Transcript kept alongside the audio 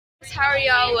How are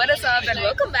y'all? What is up? And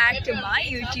welcome back to my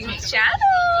YouTube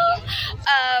channel.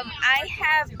 I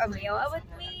have Amila with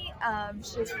me.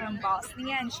 She's from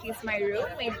Bosnia and she's my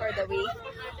roommate for the week.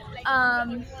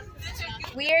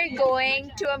 We are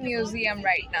going to a museum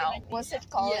right now. What's it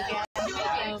called again?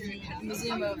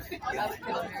 Museum of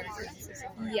African Americans.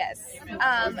 Yes.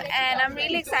 And I'm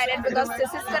really excited because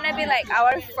this is gonna be like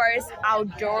our first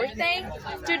outdoor thing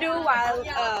to do while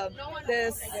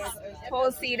this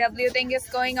whole CW thing is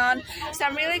going on. So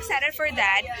I'm really excited for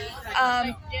that.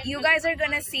 You guys are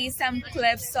gonna see some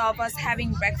clips of us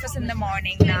having breakfast in the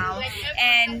morning now,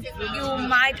 and you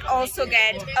might also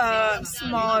get a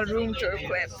small room tour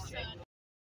clip.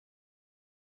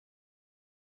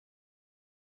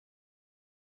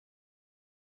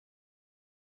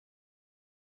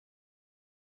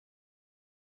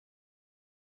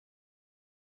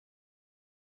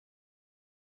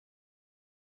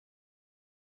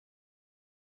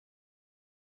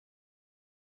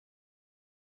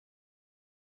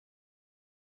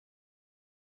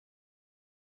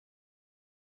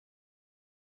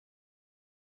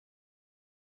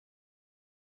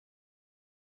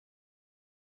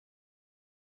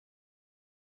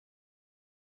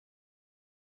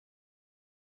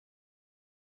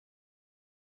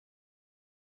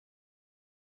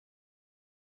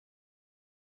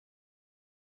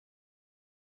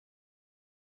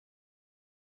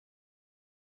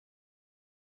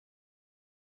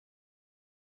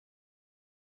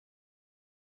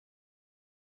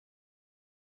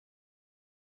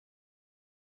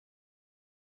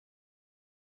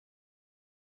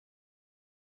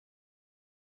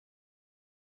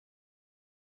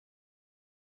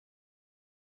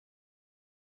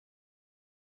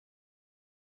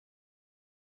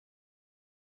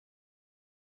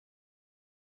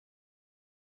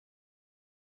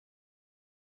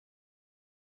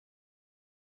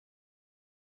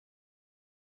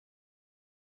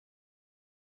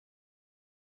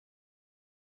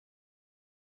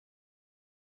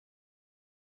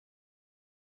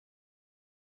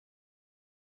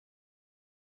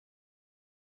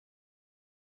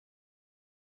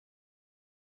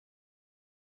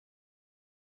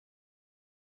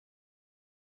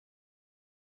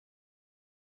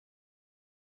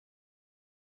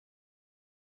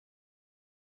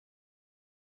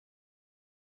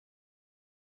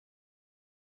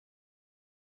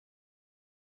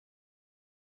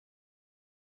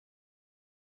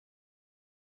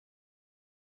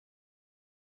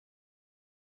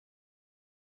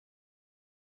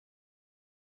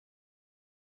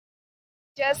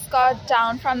 Just got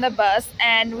down from the bus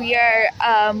and we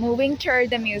are moving toward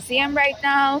the museum right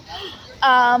now.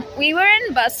 We were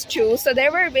in bus 2, so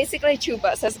there were basically two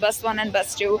buses, bus 1 and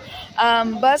bus 2.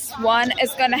 Bus 1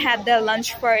 is gonna have the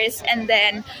lunch first, and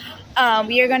then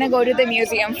we are gonna go to the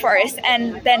museum first,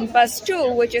 and then bus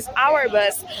 2, which is our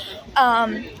bus,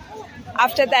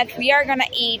 after that we are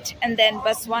gonna eat, and then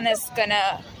bus 1 is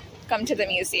gonna come to the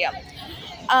museum.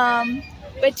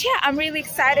 But yeah, I'm really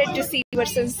excited to see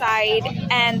what's inside,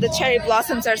 and the cherry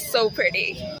blossoms are so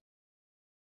pretty.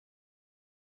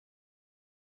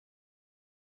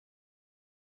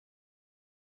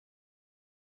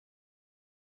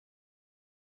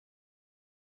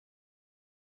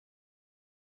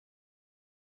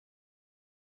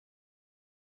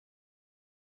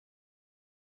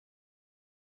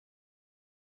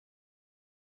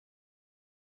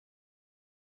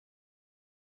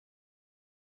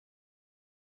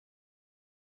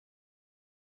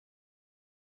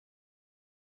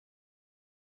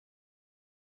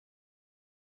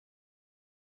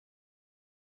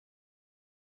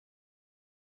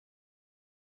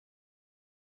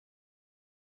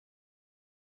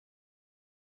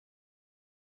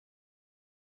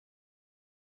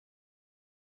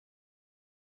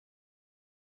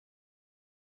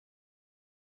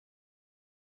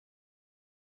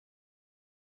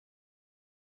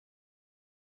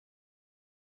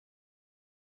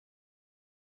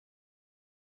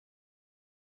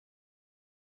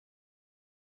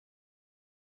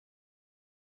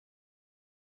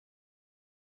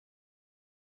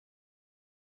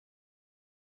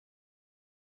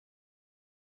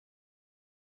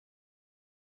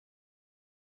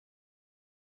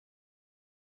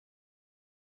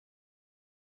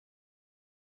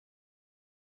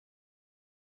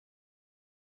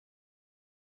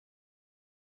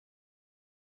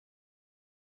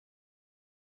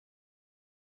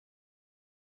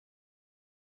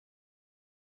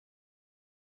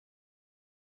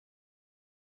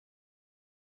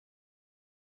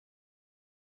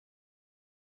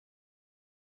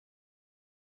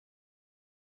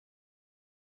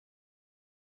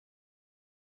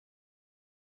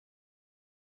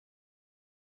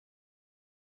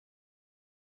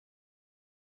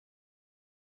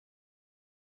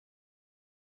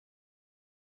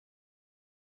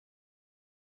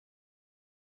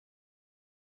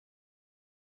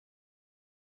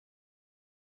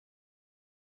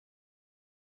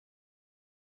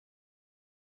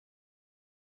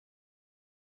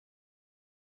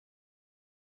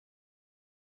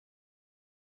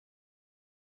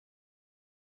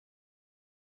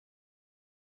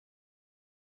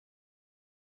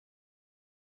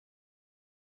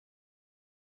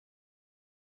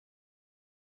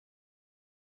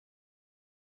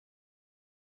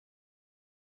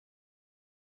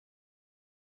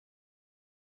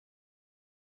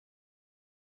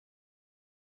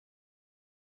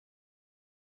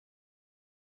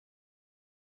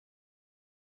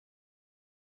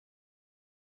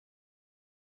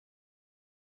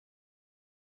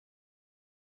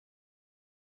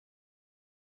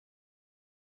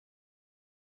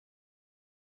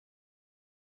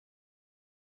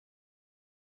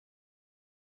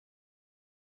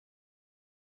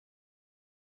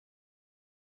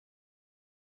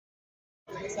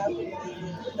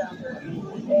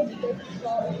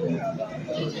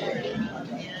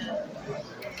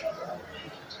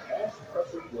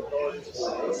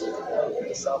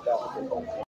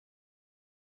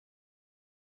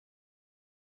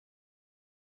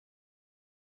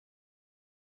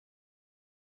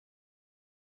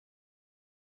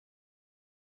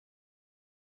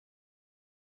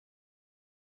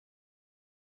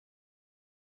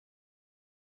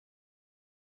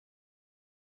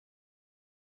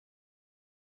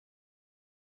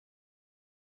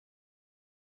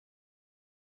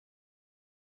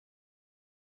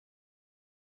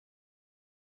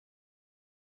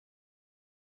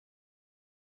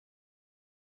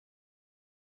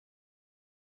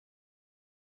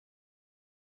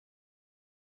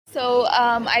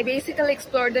 I basically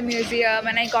explored the museum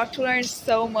and I got to learn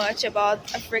so much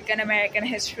about African American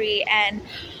history, and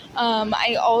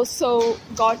I also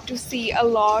got to see a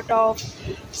lot of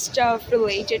stuff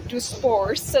related to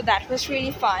sports, so that was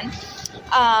really fun.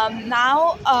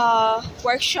 Now,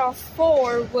 workshop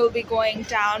 4 will be going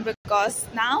down because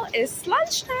now is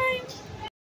lunchtime.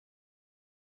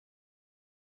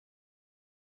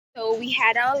 So we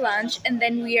had our lunch and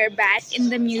then we are back in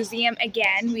the museum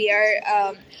again. We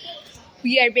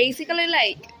are basically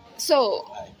like, so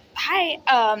hi,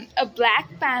 a Black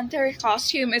Panther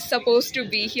costume is supposed to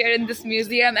be here in this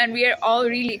museum and we are all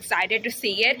really excited to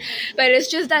see it, but it's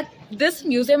just that this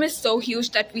museum is so huge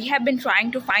that we have been trying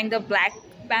to find the Black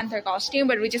Panther costume,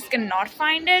 but we just cannot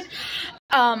find it.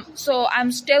 So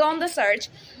I'm still on the search,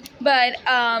 but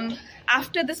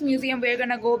after this museum we're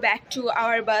gonna go back to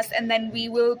our bus and then we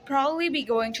will probably be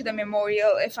going to the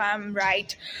memorial if I'm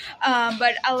right,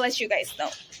 but I'll let you guys know.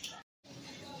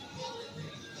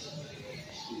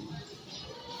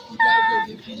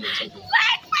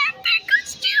 Black Panther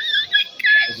costume. Oh my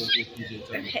god.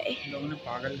 Okay. लोगों ने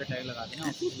पागल का tag लगा दिया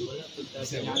ना,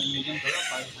 ऐसे यहाँ museum थोड़ा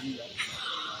पागल नहीं है,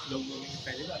 लोग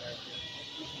पहली बार आए थे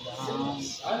वहाँ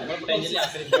पहले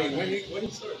आते थे।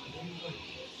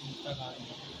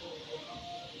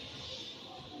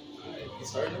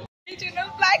 You know,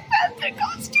 Black Panther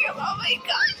costume. Oh my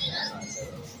god.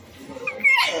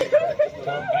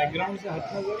 Background से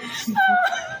हटना जरूर,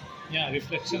 यहाँ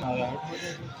रिफ्लेक्शन आ रहा है।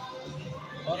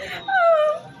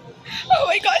 Oh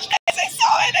my gosh, guys, I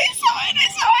saw it.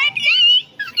 Yay!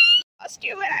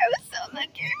 Costume, and I was so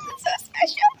lucky. It was so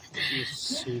special. He's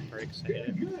super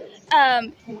excited.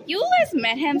 You guys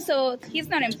met him, so he's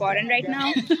not important right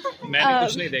now.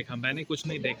 मैंने कुछ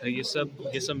नहीं देखा ये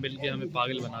सब मिलके हमें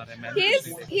पागल बना रहे हैं।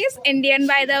 He's Indian,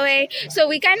 by the way, so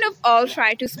we kind of all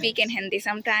try to speak in Hindi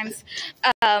sometimes.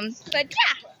 But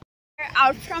yeah, we're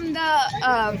out from the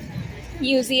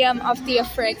Museum of the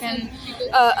African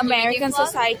American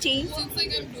Society.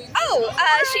 Oh,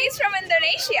 she's from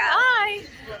Indonesia. Hi.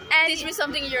 And Teach me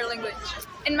something in your language.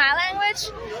 in my language,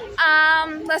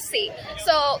 let's see.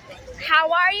 So,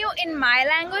 how are you in my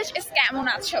language is kamu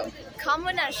nacho.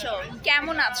 Kamu nacho.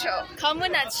 Kamu nacho. Kamu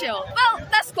nacho. Well,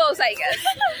 that's close, I guess.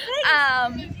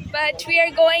 But we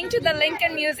are going to the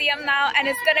Lincoln Museum now, and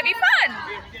it's gonna be fun.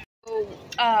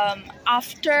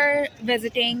 After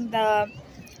visiting the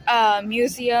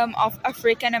Museum of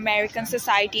African American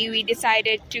Society, we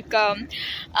decided to come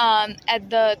at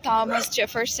the Thomas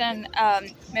Jefferson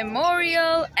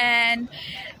Memorial, and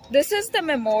this is the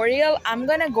memorial. I'm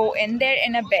gonna go in there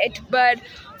in a bit, but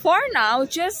for now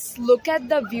just look at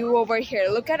the view over here.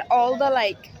 Look at all the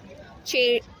like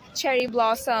cherry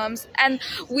blossoms, and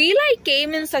we like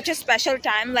came in such a special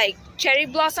time. Like cherry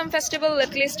blossom festival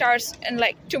literally starts in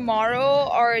like tomorrow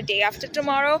or a day after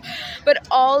tomorrow, but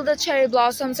all the cherry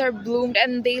blossoms are bloomed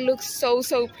and they look so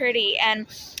pretty. And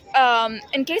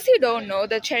in case you don't know,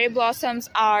 the cherry blossoms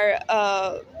are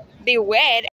they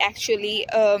were actually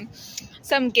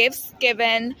some gifts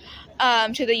given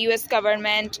to the US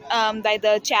government by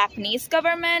the Japanese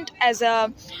government as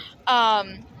a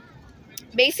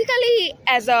basically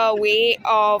as a way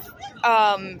of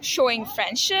showing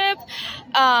friendship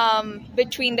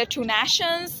between the two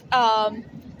nations.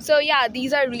 So yeah,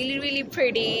 these are really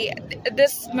pretty.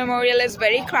 This memorial is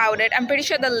very crowded. I'm pretty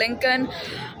sure the Lincoln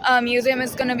Museum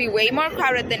is gonna be way more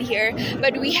crowded than here,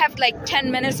 but we have like 10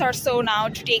 minutes or so now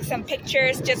to take some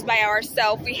pictures just by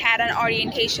ourselves. We had an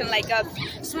orientation, like a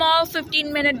small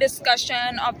 15-minute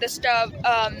discussion of the stuff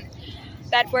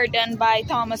that were done by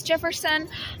Thomas Jefferson,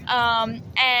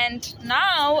 and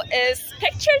now is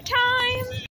picture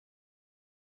time.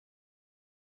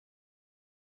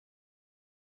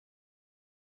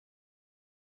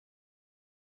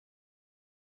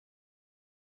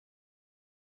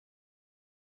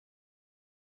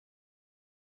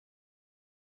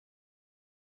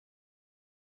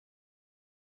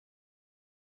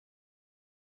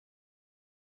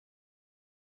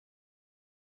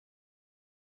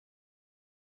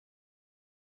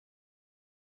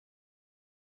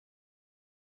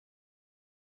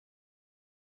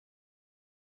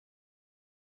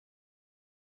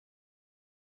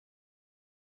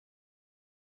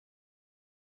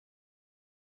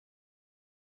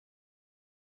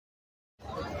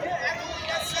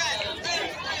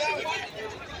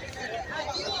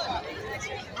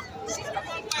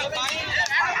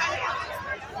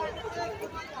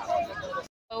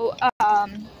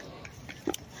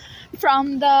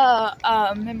 from the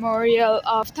memorial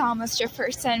of Thomas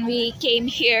Jefferson, we came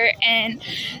here and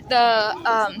the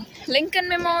Lincoln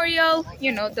Memorial,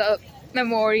 you know, the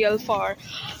memorial for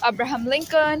Abraham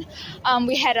Lincoln.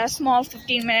 We had a small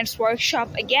 15 minutes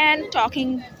workshop again,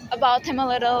 talking about him a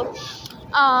little.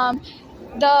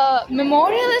 The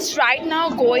memorial is right now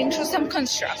going through some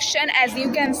construction, as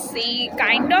you can see,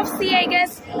 I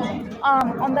guess,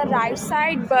 on the right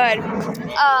side, but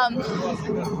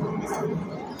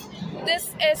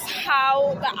this is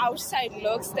how the outside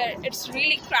looks. That it's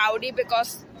really cloudy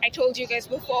because I told you guys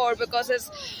before, because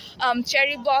it's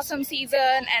cherry blossom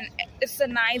season and it's a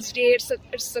nice day.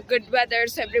 It's a good weather,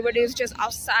 so everybody is just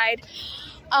outside.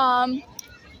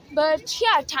 But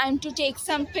yeah, time to take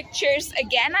some pictures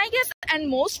again, I guess. And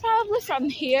most probably from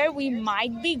here we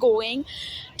might be going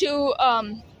to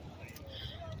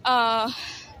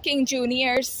King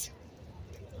Junior's.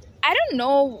 I don't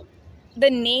know the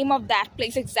name of that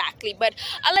place exactly, but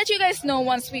I'll let you guys know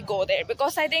once we go there,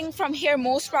 because I think from here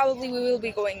most probably we will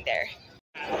be going there.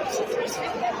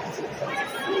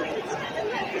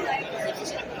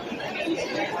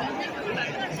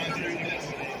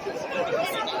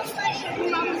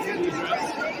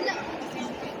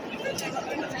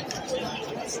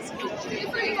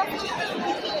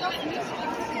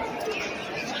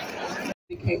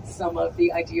 Indicates some of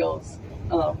the ideals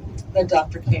that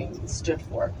Dr. King stood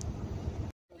for.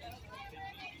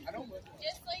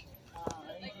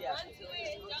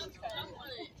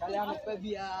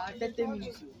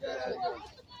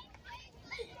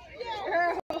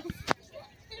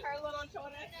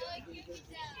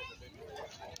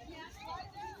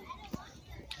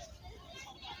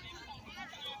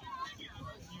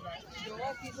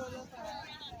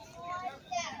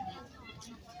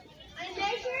 I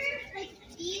measure like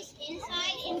these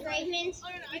inside engravements,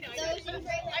 those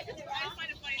engravements,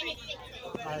 and it fits it.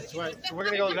 That's right. So we're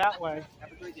gonna go that way.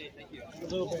 Have a great day. Thank you. A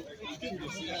little bit.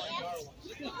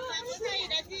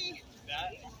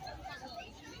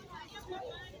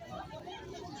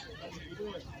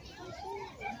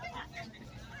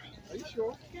 Are you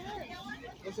sure?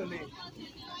 What's her name?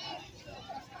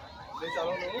 This I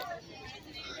don't know.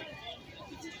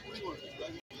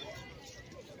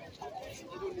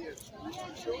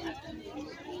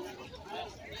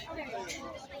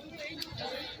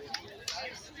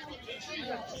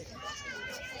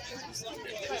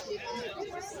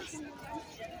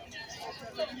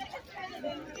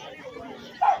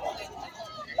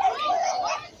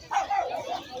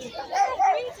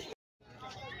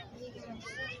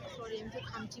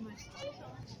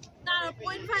 না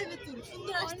 0.5 এ তুল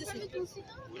সুন্দর আসতেছে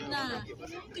না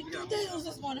তুই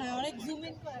ওসস মনে হয় অনেক zoom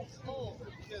in করে ও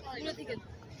এগুলো থেকে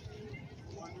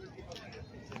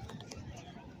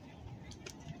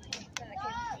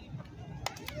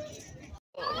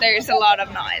There's a lot of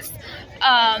noise.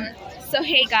 So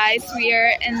hey guys, we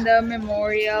are in the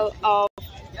memorial of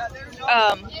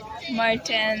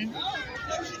Martin.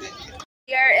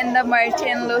 We are in the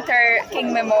Martin Luther King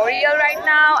Memorial right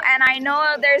now, and I know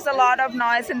there's a lot of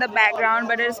noise in the background,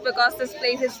 but it's because this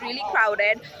place is really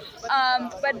crowded.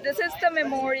 But this is the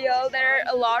memorial. There are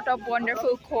a lot of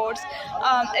wonderful quotes.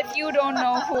 If you don't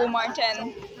know who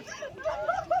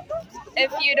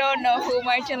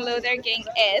Martin Luther King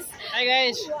is, Hi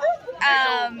guys.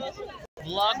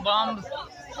 Vlog bomb.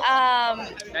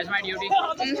 That's my duty.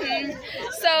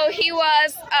 So he was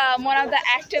one of the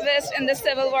activists in the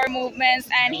Civil War movements,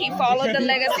 and he followed the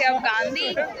legacy of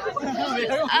Gandhi.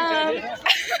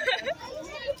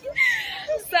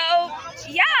 So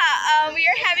yeah, we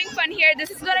are having fun here.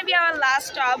 This is going to be our last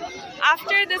stop.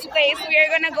 After this place, we are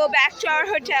going to go back to our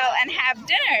hotel and have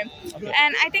dinner.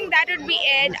 And I think that would be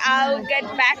it. I'll get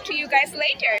back to you guys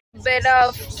later. Bit of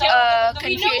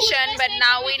confusion, but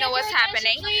now we know what's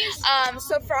happening.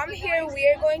 So from here we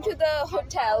are going to the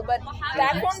hotel, but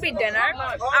that won't be dinner.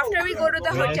 After we go to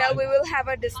the hotel, we will have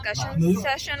a discussion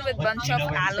session with a bunch of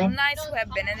alumni who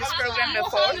have been in this program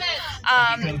before.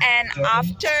 And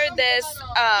after this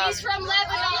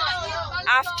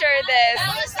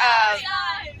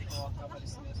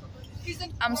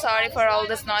I'm sorry for all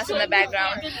this noise in the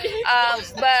background,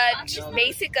 but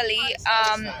basically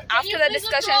after the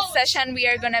discussion session we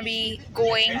are going to be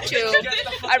going to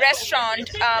a restaurant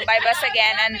by bus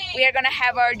again, and we are going to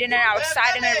have our dinner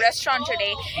outside in a restaurant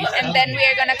today, and then we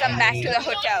are going to come back to the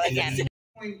hotel again. The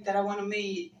point that I want to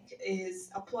make is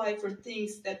apply for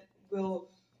things that will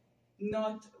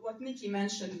not, what Nikki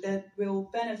mentioned, that will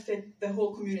benefit the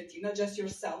whole community, not just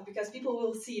yourself, because people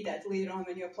will see that later on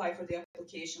when you apply for the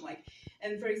application.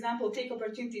 And for example, take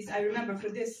opportunities. I remember for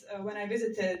this when I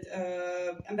visited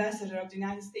Ambassador of the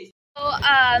United States. So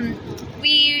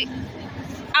we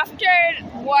after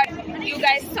what you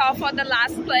guys saw for the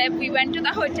last clip, we went to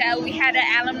the hotel, we had an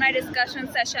alumni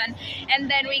discussion session, and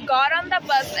then we got on the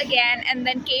bus again and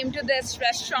then came to this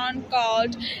restaurant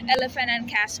called Elephant and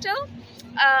Castle.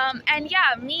 And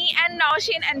yeah, me and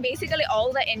Naushin and basically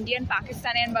all the Indian,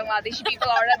 Pakistani and Bangladeshi people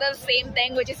order the same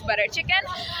thing, which is butter chicken.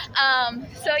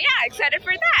 So yeah, excited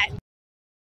for that.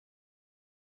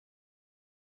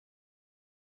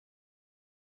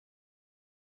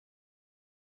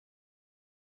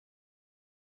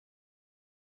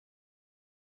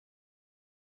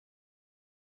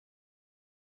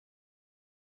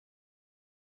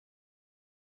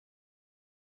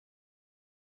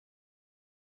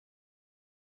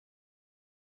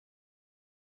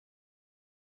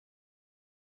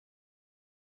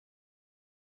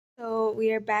 So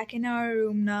we are back in our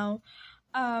room now.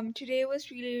 Today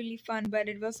was really fun, but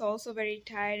it was also very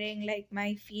tiring. Like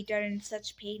my feet are in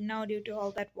such pain now due to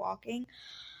all that walking.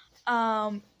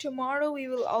 Tomorrow we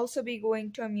will also be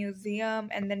going to a museum,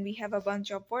 and then we have a bunch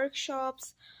of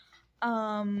workshops.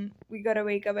 We gotta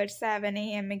wake up at 7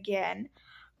 a.m. again.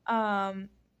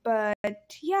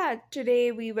 But yeah,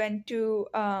 today we went to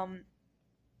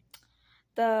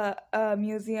the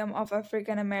Museum of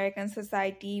African American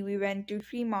Society. We went to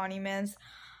 3 monuments.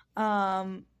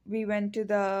 We went to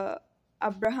the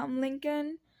Abraham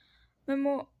Lincoln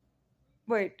Memo.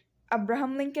 Wait,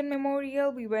 Abraham Lincoln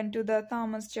Memorial. We went to the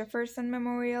Thomas Jefferson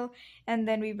Memorial, and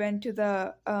then we went to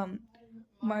the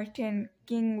Martin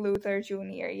King Luther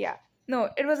Jr. Yeah, no,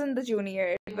 it wasn't the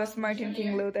junior. It was Martin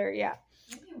King Luther. Yeah,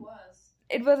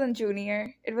 it wasn't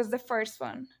junior. It was the first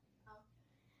one.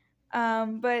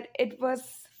 But it was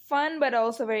fun, but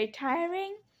also very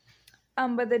tiring.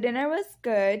 But the dinner was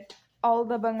good. All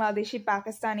the Bangladeshi,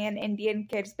 Pakistani, and Indian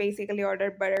kids basically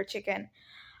ordered butter chicken.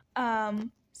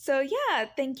 So yeah,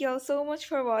 thank you all so much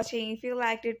for watching. If you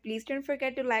liked it, please don't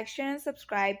forget to like, share, and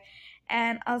subscribe.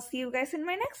 And I'll see you guys in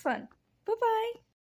my next one. Bye bye.